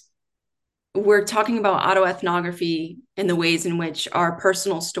and we're talking about autoethnography and the ways in which our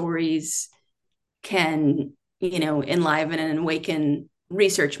personal stories can, enliven and awaken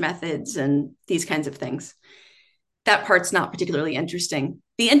research methods and these kinds of things. That part's not particularly interesting.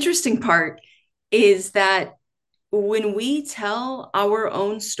 The interesting part is that when we tell our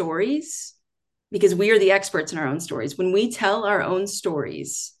own stories, because we are the experts in our own stories, when we tell our own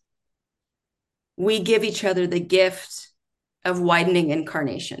stories, we give each other the gift of widening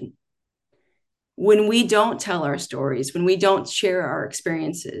incarnation. When we don't tell our stories, when we don't share our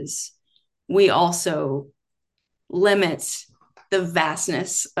experiences, we also limit the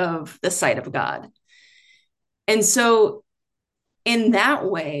vastness of the sight of God. And so in that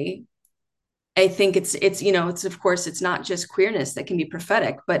way, I think it's of course it's not just queerness that can be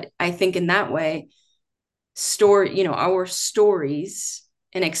prophetic, but I think in that way, our stories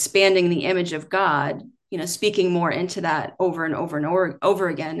and expanding the image of God, speaking more into that over and over and over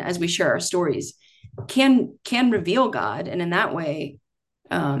again as we share our stories can reveal God, and in that way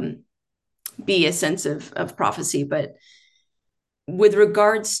be a sense of prophecy. But with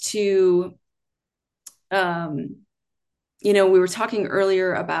regards to we were talking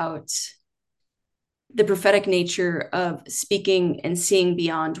earlier about the prophetic nature of speaking and seeing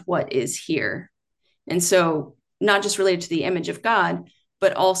beyond what is here. And so not just related to the image of God,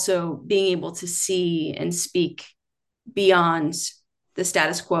 but also being able to see and speak beyond the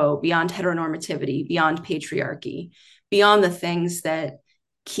status quo, beyond heteronormativity, beyond patriarchy, beyond the things that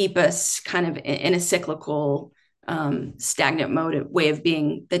keep us kind of in a cyclical, stagnant way of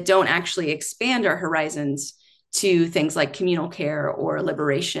being, that don't actually expand our horizons to things like communal care or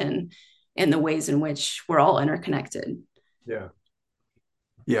liberation and the ways in which we're all interconnected. Yeah.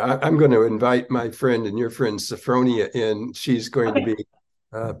 Yeah, I'm going to invite my friend and your friend Sophronia in. She's going to be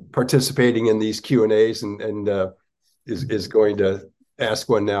participating in these Q&As and is going to ask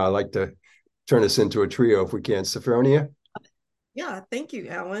one now. I'd like to turn us into a trio if we can. Sophronia? Yeah, thank you,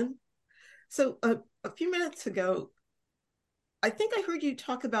 Alan. So a few minutes ago, I think I heard you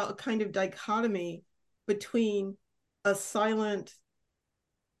talk about a kind of dichotomy between a silent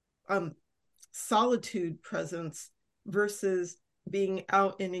solitude presence versus being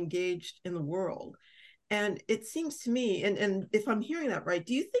out and engaged in the world. And it seems to me, and if I'm hearing that right,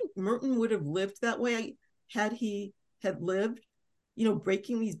 do you think Merton would have lived that way had he had lived,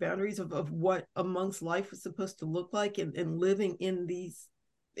 breaking these boundaries of what a monk's life was supposed to look like and living in these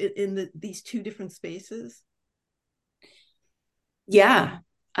two different spaces? Yeah.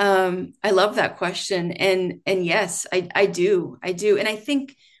 I love that question. And yes, I do. And I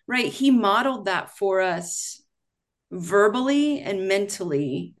think, right, he modeled that for us verbally and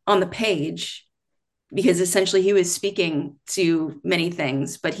mentally on the page, because essentially he was speaking to many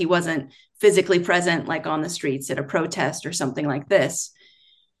things, but he wasn't physically present, like on the streets at a protest or something like this.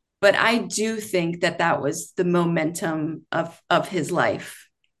 But I do think that was the momentum of his life.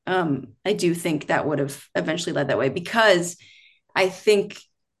 I do think that would have eventually led that way, because I think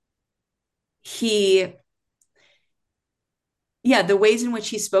the ways in which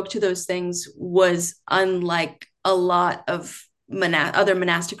he spoke to those things was unlike a lot of other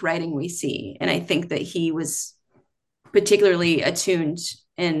monastic writing we see. And I think that he was particularly attuned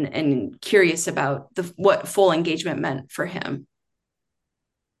and curious about what full engagement meant for him.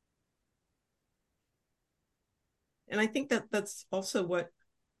 And I think that's also what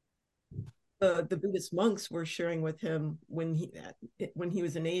the Buddhist monks were sharing with him when he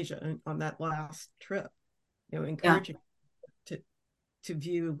was in Asia on that last trip, encouraging to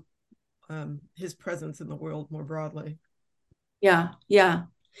view his presence in the world more broadly. Yeah.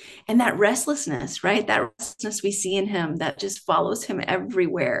 And that restlessness, right? That restlessness we see in him that just follows him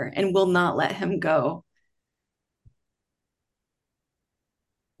everywhere and will not let him go.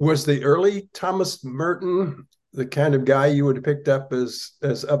 Was the early Thomas Merton the kind of guy you would have picked up as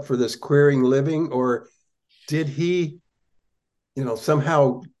up for this queering living, or did he,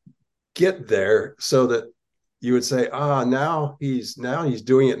 somehow get there so that you would say, now he's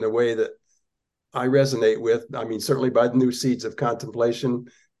doing it in a way that I resonate with? I mean, certainly by the new Seeds of Contemplation.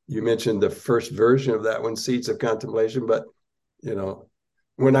 You mentioned the first version of that one, Seeds of Contemplation, but you know,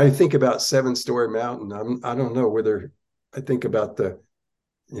 when I think about Seven Story Mountain, I don't know whether I think about the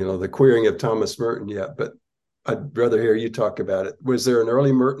queering of Thomas Merton yet, but I'd rather hear you talk about it. Was there an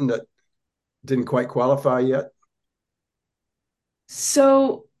early Merton that didn't quite qualify yet?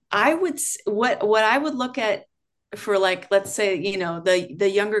 So I would what I would look at for, like, let's say, the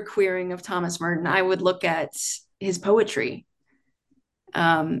younger queering of Thomas Merton, I would look at his poetry.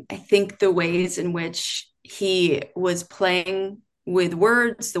 I think the ways in which he was playing with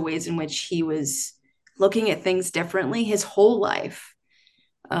words, the ways in which he was looking at things differently his whole life,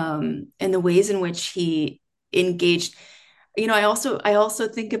 and the ways in which he engaged. I also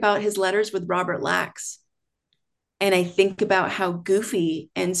think about his letters with Robert Lax, and I think about how goofy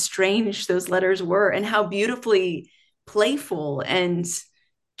and strange those letters were, and how beautifully playful and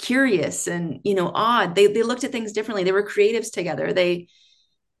curious and odd. They looked at things differently. They were creatives together.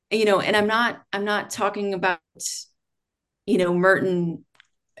 And I'm not talking about Merton's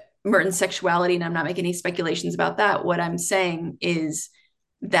sexuality, and I'm not making any speculations about that. What I'm saying is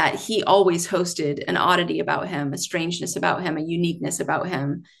that he always hosted an oddity about him, a strangeness about him, a uniqueness about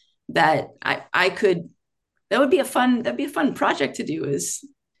him that I could that'd be a fun project to do, is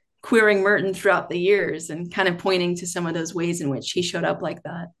queering Merton throughout the years and kind of pointing to some of those ways in which he showed up like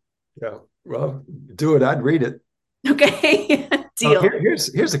that. Yeah. Well, do it. I'd read it. Okay. Deal.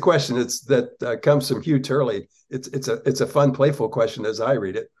 Here's a question that comes from Hugh Turley. It's a fun, playful question as I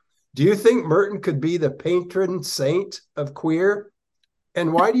read it. Do you think Merton could be the patron saint of queer?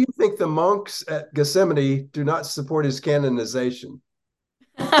 And why do you think the monks at Gethsemane do not support his canonization?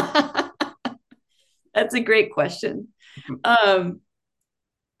 That's a great question. Um,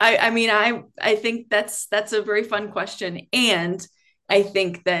 I mean, I think that's a very fun question, and I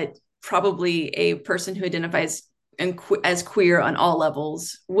think that probably a person who identifies as queer on all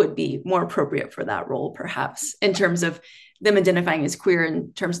levels would be more appropriate for that role, perhaps, in terms of them identifying as queer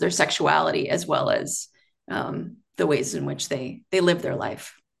in terms of their sexuality, as well as the ways in which they live their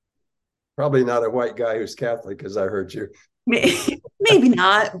life. Probably not a white guy who's Catholic, as I heard you. Maybe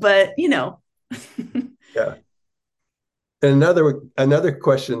not, but Yeah. And another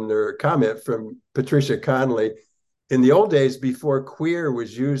question or comment from Patricia Conley. In the old days, before queer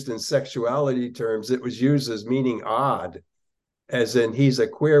was used in sexuality terms, it was used as meaning odd, as in he's a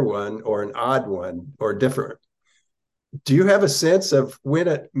queer one or an odd one or different. Do you have a sense of when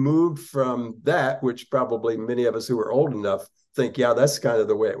it moved from that, which probably many of us who are old enough think, yeah, that's kind of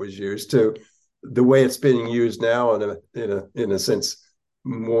the way it was used, to the way it's being used now in a sense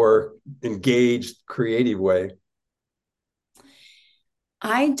more engaged, creative way?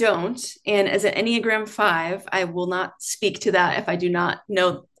 I don't. And as an Enneagram 5, I will not speak to that if I do not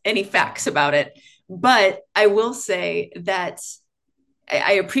know any facts about it. But I will say that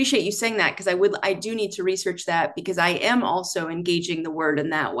I appreciate you saying that, because I do need to research that, because I am also engaging the word in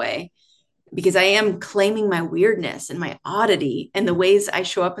that way, because I am claiming my weirdness and my oddity and the ways I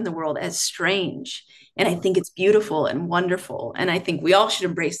show up in the world as strange. And I think it's beautiful and wonderful. And I think we all should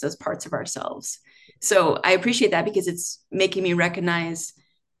embrace those parts of ourselves. So I appreciate that, because it's making me recognize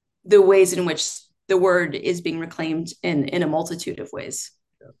the ways in which the word is being reclaimed in a multitude of ways.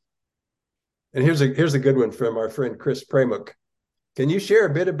 And here's a good one from our friend Chris Pramuk. Can you share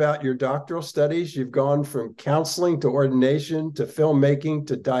a bit about your doctoral studies? You've gone from counseling to ordination to filmmaking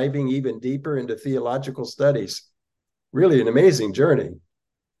to diving even deeper into theological studies. Really an amazing journey.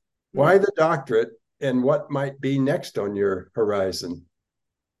 Why the doctorate, and what might be next on your horizon?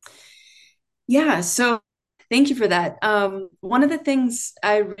 Yeah, so thank you for that. One of the things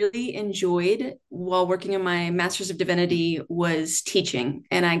I really enjoyed while working in my Master's of Divinity was teaching,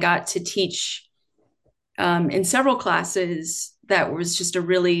 and I got to teach in several classes. That was just a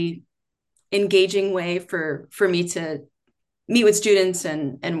really engaging way for me to meet with students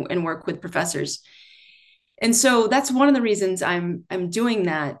and work with professors. And so that's one of the reasons I'm doing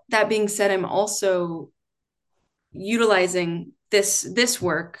that. That being said, I'm also utilizing this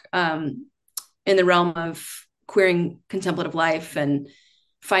work in the realm of queering contemplative life and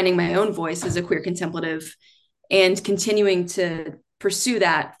finding my own voice as a queer contemplative, and continuing to pursue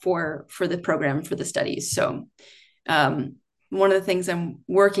that for the program, for the studies. So one of the things I'm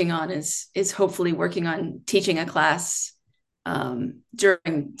working on is hopefully working on teaching a class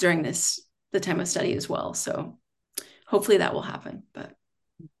during the time of study as well. So hopefully that will happen. But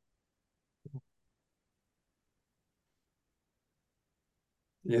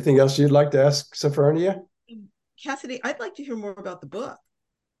anything else you'd like to ask Sophronia? Cassidy, I'd like to hear more about the book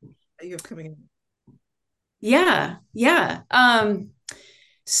that you have coming in. Yeah.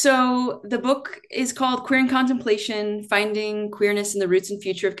 So the book is called Queer in Contemplation, Finding Queerness in the Roots and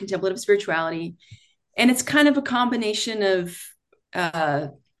Future of Contemplative Spirituality. And it's kind of a combination of uh,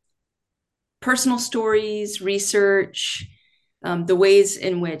 personal stories, research, the ways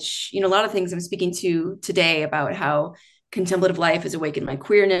in which, a lot of things I'm speaking to today about how contemplative life has awakened my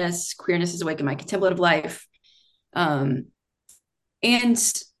queerness, queerness has awakened my contemplative life. Um, and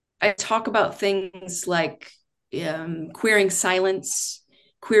I talk about things like queering silence,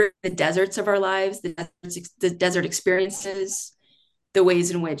 queering the deserts of our lives, the desert experiences, the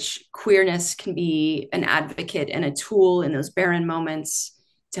ways in which queerness can be an advocate and a tool in those barren moments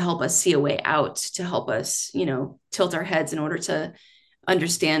to help us see a way out, to help us, tilt our heads in order to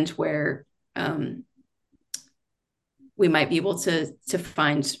understand where we might be able to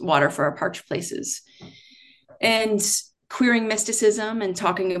find water for our parched places. And queering mysticism and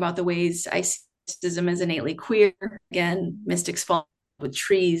talking about the ways I see mysticism as innately queer. Again, mystics fall with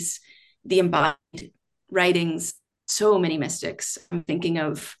trees, the embodied writings, so many mystics. I'm thinking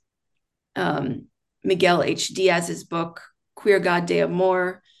of Miguel H. Diaz's book, Queer God de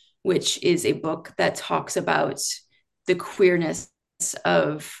Amor, which is a book that talks about the queerness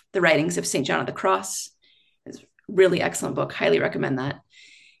of the writings of St. John of the Cross. It's a really excellent book. Highly recommend that.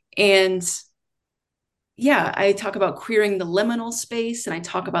 And yeah, I talk about queering the liminal space, and I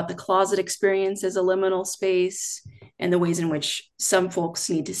talk about the closet experience as a liminal space and the ways in which some folks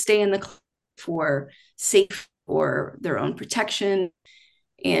need to stay in the closet for safe or their own protection,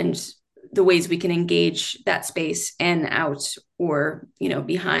 and the ways we can engage that space and out or,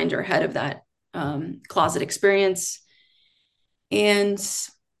 behind or ahead of that closet experience. And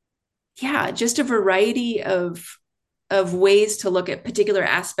yeah, just a variety of ways to look at particular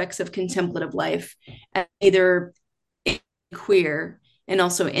aspects of contemplative life, either queer and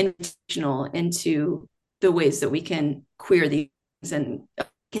also invitational into the ways that we can queer these and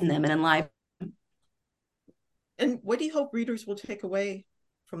in them and enliven. And what do you hope readers will take away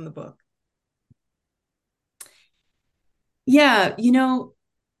from the book? Yeah,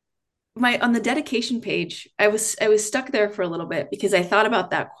 on the dedication page, I was stuck there for a little bit because I thought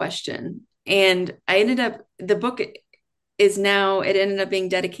about that question, and the book it ended up being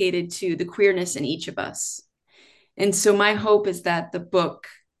dedicated to the queerness in each of us. And so my hope is that the book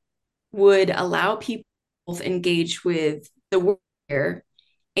would allow people to engage with the world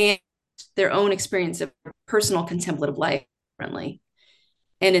and their own experience of personal contemplative life differently.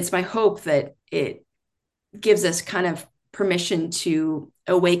 And it's my hope that it gives us kind of permission to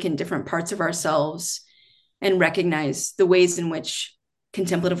awaken different parts of ourselves and recognize the ways in which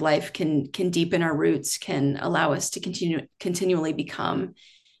contemplative life can deepen our roots, can allow us to continually become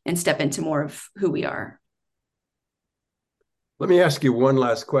and step into more of who we are. Let me ask you one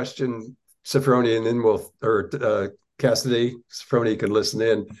last question, Sophronia, and then Cassidy, Sophronia can listen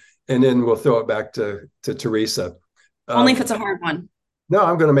in, and then we'll throw it back to Teresa. Only if it's a hard one. No,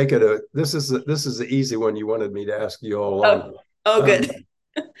 I'm going to make it this is the easy one you wanted me to ask you all along. Good.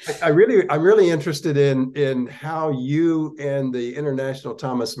 I'm really interested in how you and the International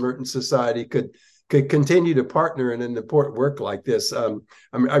Thomas Merton Society could continue to partner in an important work like this. I'm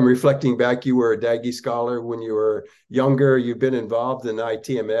reflecting back. You were a Daggy scholar when you were younger. You've been involved in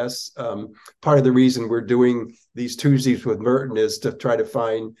ITMS. Part of the reason we're doing these Tuesdays with Merton is to try to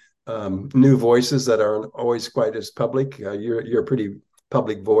find new voices that aren't always quite as public. You're a pretty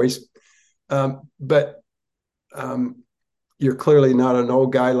public voice, but you're clearly not an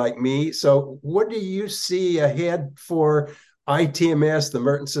old guy like me. So what do you see ahead for ITMS, the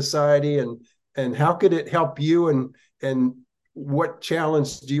Merton Society, and how could it help you, and what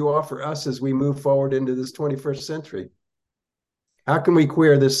challenge do you offer us as we move forward into this 21st century? How can we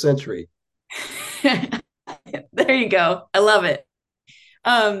queer this century? There you go. I love it.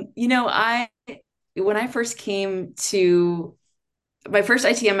 When I first came to my first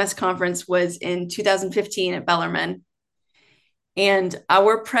ITMS conference was in 2015 at Bellarmine. And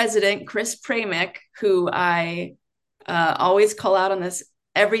our president, Chris Pramick, who I always call out on this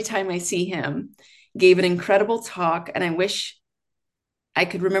every time I see him, gave an incredible talk. And I wish I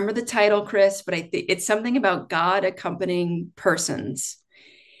could remember the title, Chris, but I think it's something about God accompanying persons.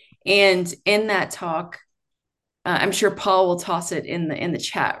 And in that talk, I'm sure Paul will toss it in the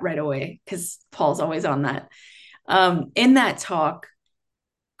chat right away because Paul's always on that. In that talk,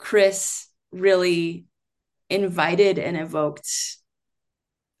 Chris really invited and evoked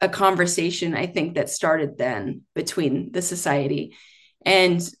a conversation, I think, that started then between the society.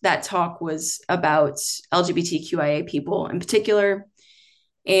 And that talk was about LGBTQIA people in particular.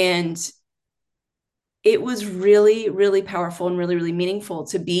 And it was really, really powerful and really, really meaningful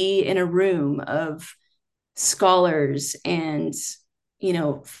to be in a room of scholars and, you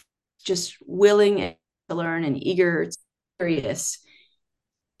know, just willing to learn and eager, curious.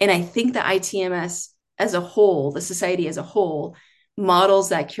 And I think the ITMS as a whole, the society as a whole, models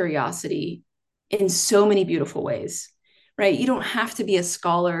that curiosity in so many beautiful ways, right? You don't have to be a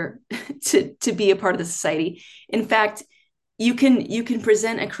scholar to be a part of the society. In fact, you can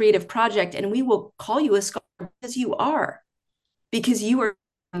present a creative project and we will call you a scholar because you are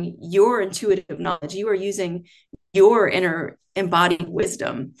your intuitive knowledge, you are using your inner embodied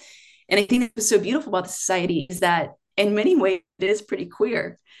wisdom. And I think what's so beautiful about the society is that in many ways it is pretty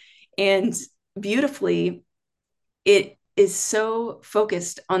queer, and beautifully it is so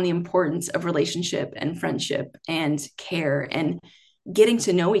focused on the importance of relationship and friendship and care and getting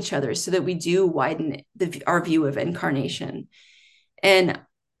to know each other so that we do widen our view of incarnation. And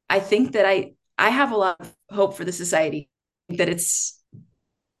I think that I have a lot of hope for the society, that it's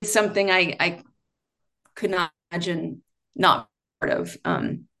something I could not imagine not part of.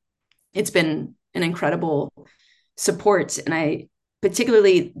 It's been an incredible support, and I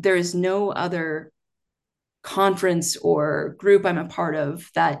particularly, there is no other conference or group I'm a part of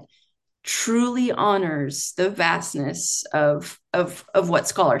that truly honors the vastness of what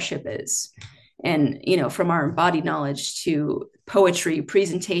scholarship is. And, you know, from our embodied knowledge to poetry,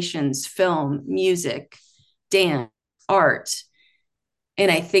 presentations, film, music, dance, art. And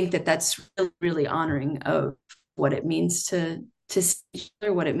I think that that's really, really honoring of what it means to see each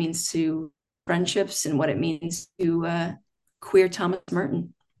other, what it means to friendships, and what it means to queer Thomas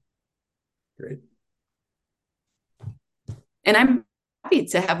Merton. Great. And I'm happy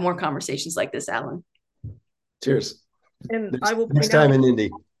to have more conversations like this, Alan. Cheers. And next time in Indy.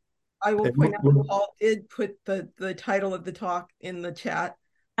 I will point out that Paul did put the title of the talk in the chat.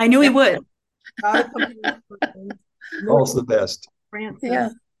 I knew he would. Paul's the best. Francis, yeah.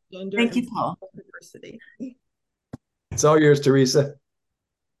 Gender Thank you, Paul. Diversity. It's all yours, Teresa.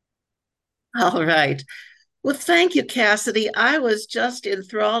 All right. Well, thank you, Cassidy. I was just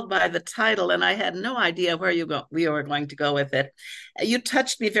enthralled by the title, and I had no idea where we were going to go with it. You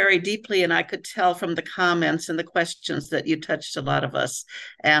touched me very deeply, and I could tell from the comments and the questions that you touched a lot of us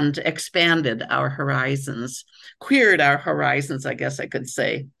and expanded our horizons, queered our horizons, I guess I could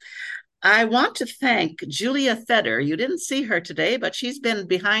say. I want to thank Julia Feder. You didn't see her today, but she's been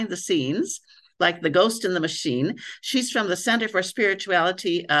behind the scenes, like the ghost in the machine. She's from the Center for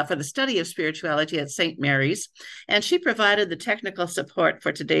Spirituality, for the Study of Spirituality at St. Mary's, and she provided the technical support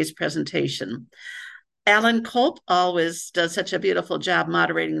for today's presentation. Alan Culp always does such a beautiful job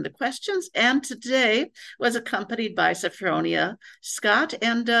moderating the questions, and today was accompanied by Sophronia Scott,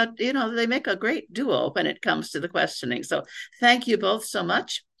 and they make a great duo when it comes to the questioning. So thank you both so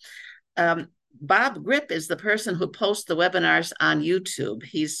much. Bob Grip is the person who posts the webinars on YouTube.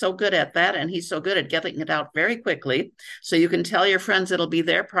 He's so good at that, and he's so good at getting it out very quickly. So you can tell your friends it'll be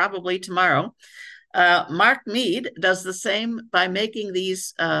there probably tomorrow. Mark Mead does the same by making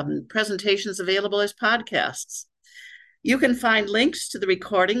these presentations available as podcasts. You can find links to the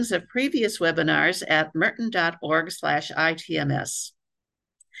recordings of previous webinars at merton.org/ITMS.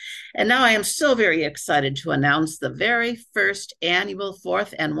 And now I am so very excited to announce the very first annual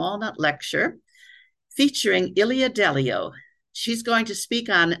Fourth and Walnut Lecture featuring Ilia Delio. She's going to speak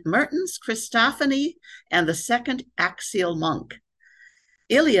on Merton's Christophany and the Second Axial Monk.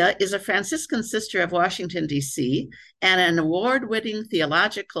 Ilia is a Franciscan sister of Washington, D.C., and an award-winning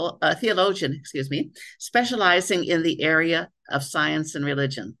theologian, specializing in the area of science and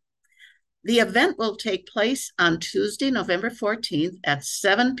religion. The event will take place on Tuesday, November 14th at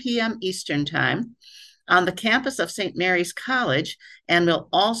 7 p.m. Eastern Time on the campus of St. Mary's College, and will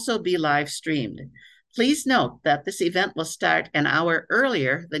also be live streamed. Please note that this event will start an hour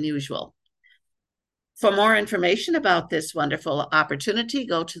earlier than usual. For more information about this wonderful opportunity,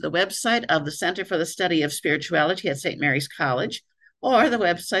 go to the website of the Center for the Study of Spirituality at St. Mary's College, or the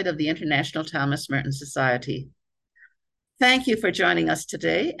website of the International Thomas Merton Society. Thank you for joining us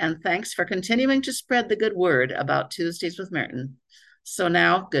today, and thanks for continuing to spread the good word about Tuesdays with Merton. So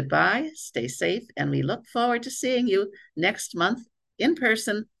now, goodbye, stay safe, and we look forward to seeing you next month in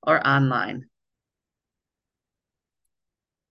person or online.